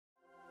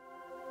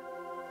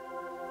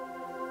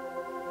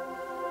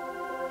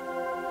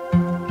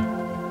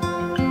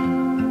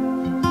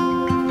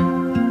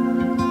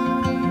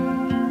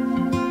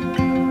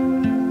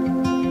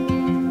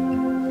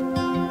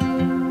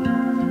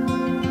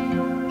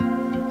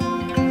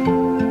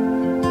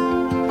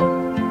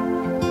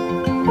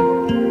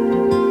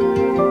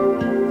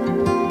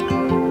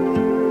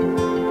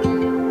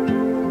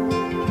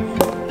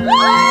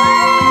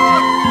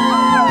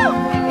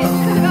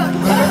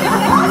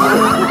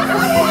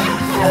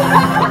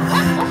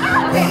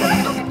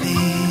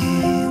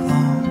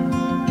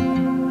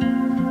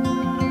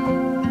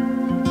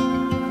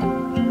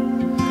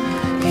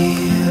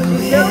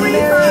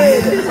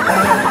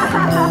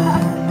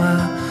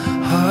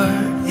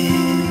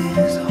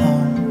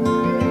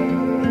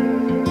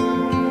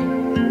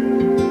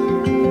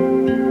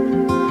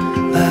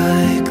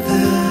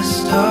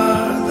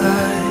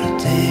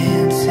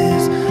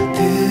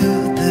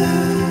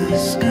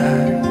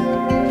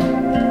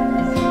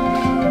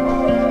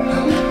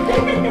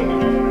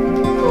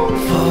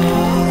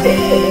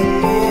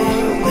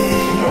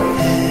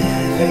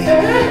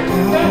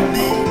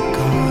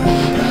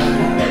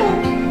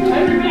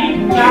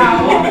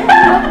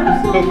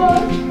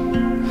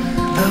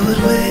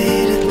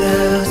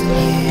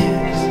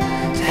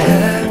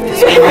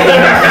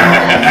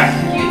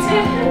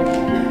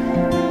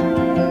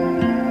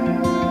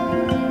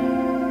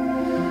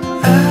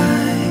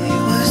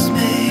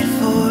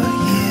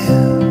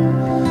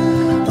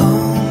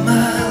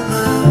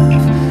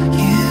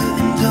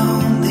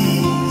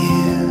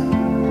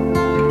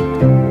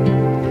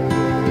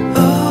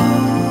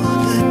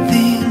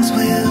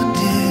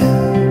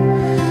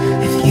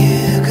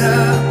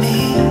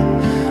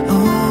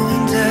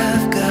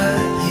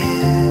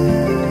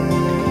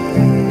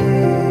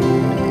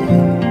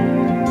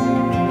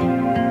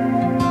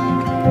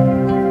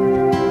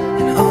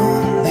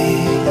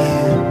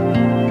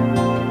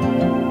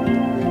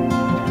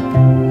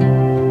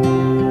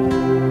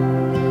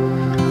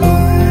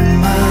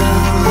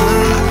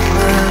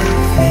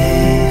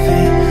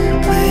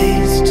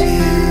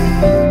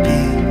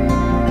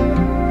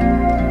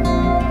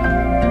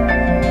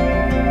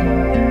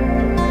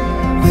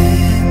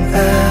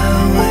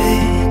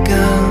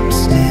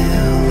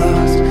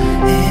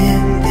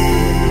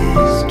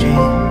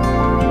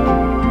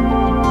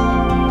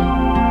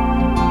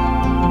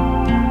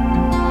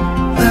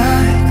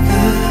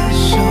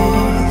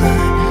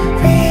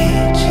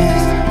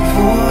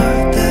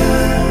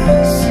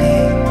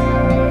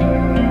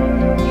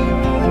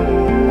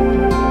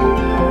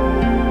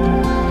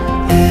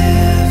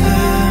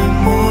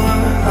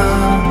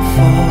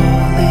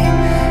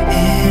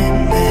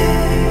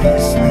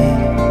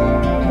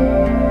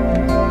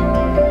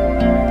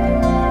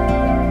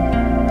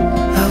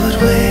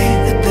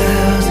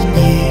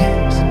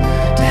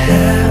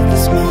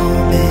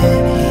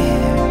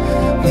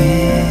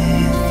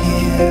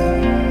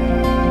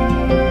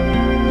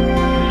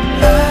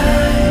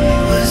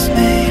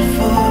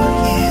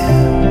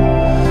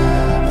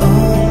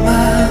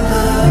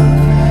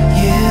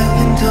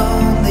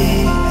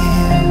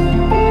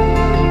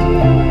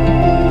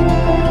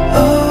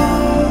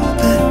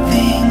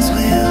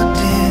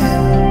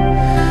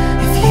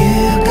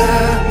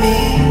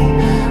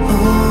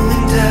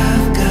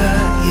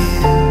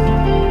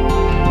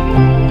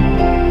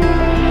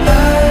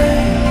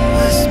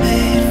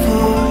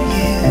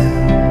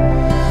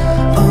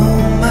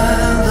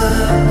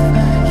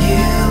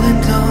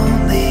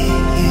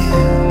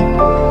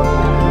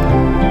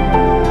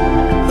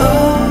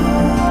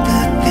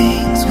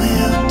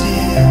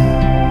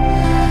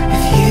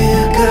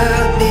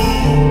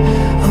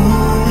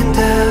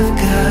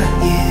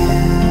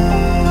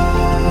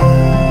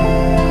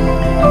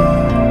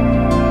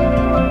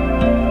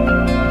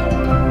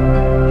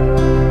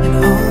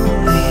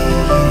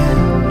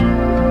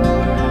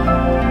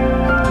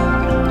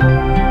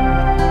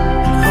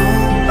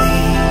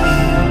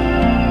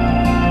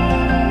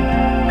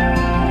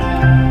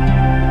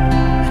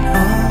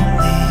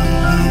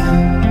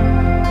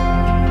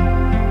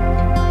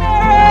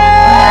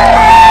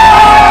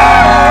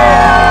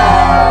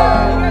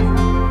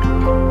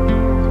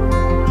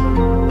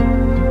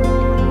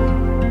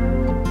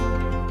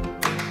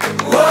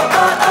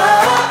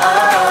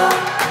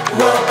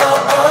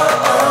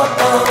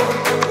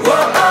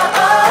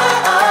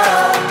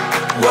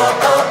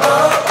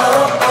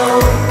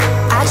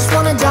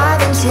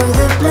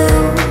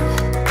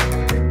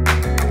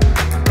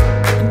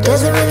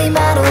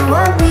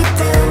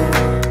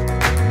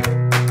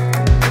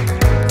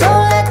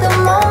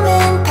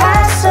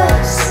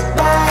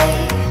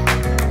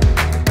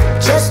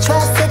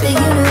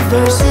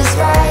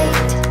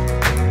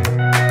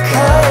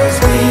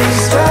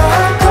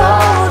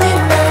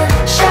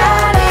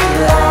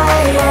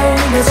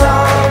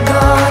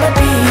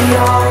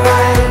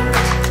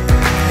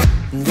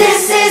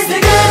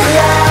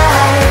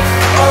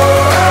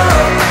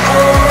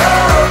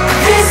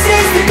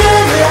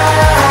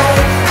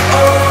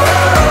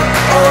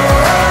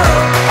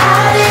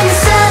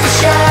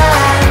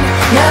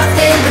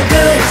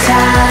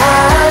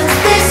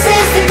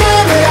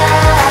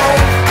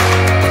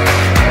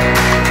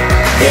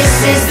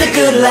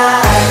good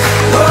life.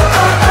 Whoa,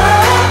 oh,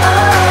 oh,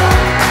 oh.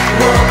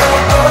 Whoa,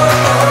 oh,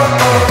 oh,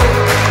 oh, oh.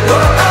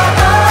 Whoa,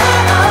 oh,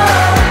 oh,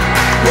 oh.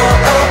 Whoa,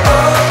 oh,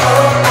 oh,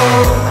 oh,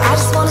 oh. I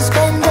just wanna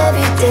spend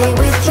every day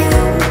with you,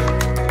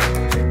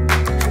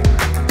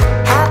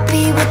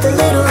 happy with the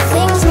little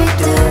things we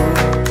do.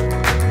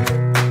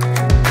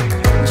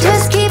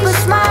 Just keep a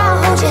smile,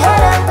 hold your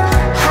head up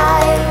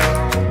high.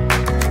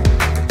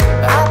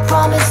 I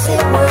promise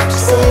it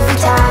works every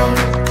time.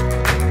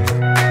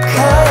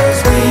 'Cause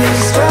we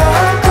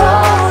struck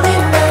gold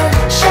in the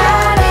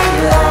shining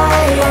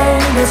light,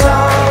 and it's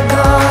all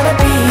gonna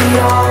be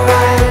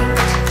alright.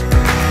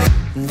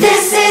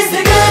 This is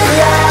the good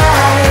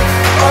life.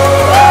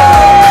 Oh,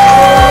 oh, oh.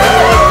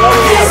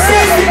 This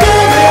is the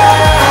good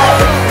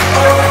life.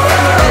 Oh,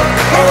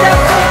 oh,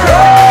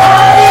 oh.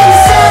 Out in the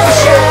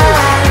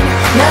sunshine,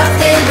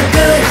 nothing but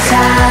good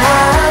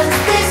times.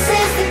 This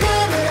is the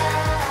good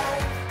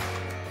life.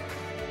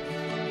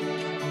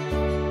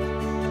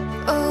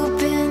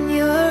 Open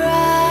your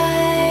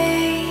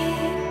eyes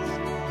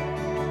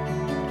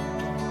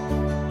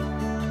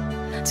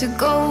to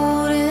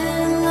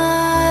golden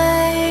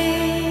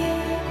light.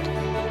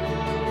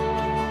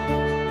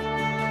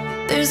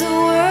 There's a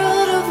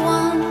world of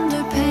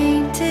wonder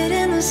painted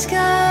in the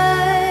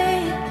sky.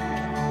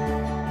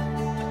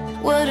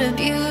 What a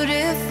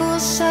beautiful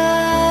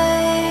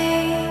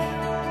sight.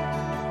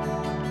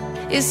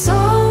 It's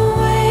all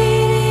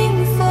waiting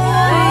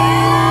for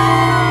you.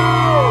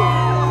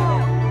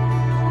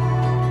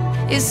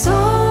 It's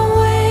all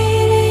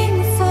waiting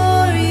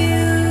for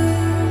you.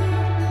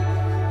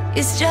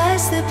 It's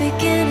just the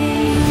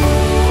beginning.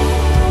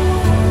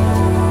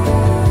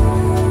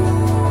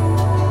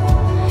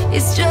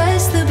 It's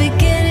just the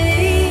beginning.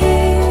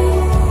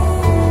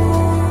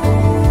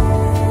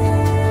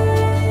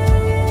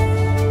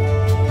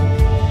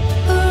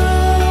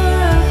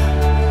 Aurora,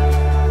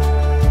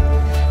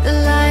 the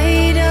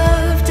light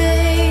of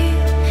day,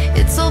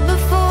 it's all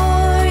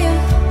before you,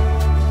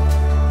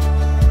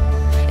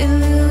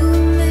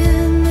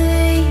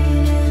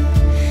 illuminating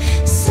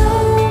so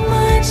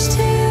much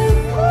to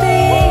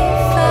be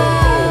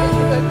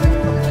found.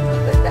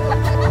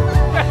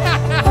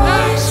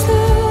 Watch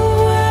the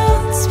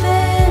world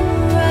spin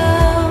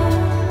round.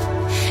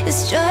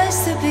 It's just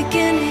the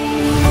beginning.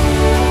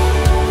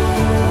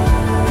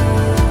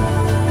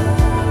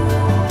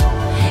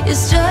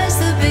 It's just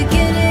the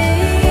beginning.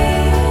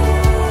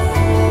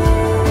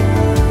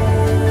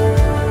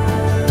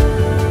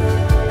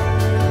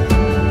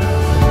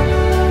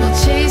 We'll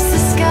chase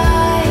the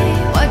sky,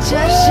 watch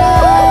us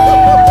shine.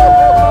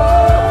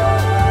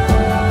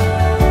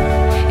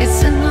 It's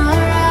in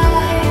our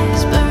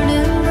eyes,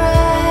 burning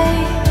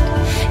bright.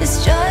 It's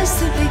just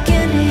the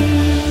beginning.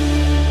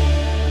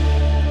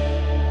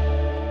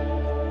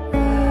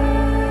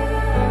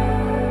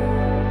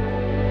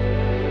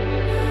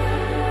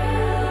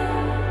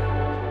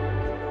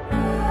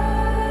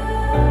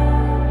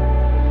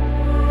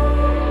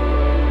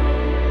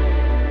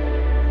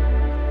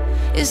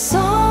 It's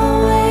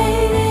all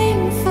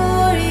waiting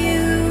for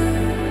you.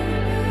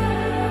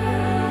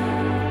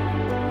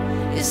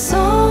 It's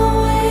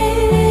all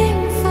waiting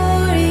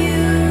for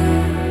you.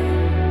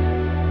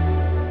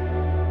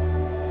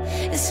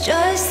 It's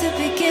just the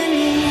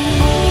beginning.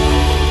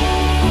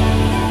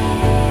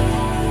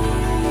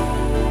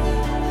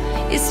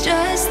 It's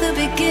just the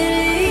beginning.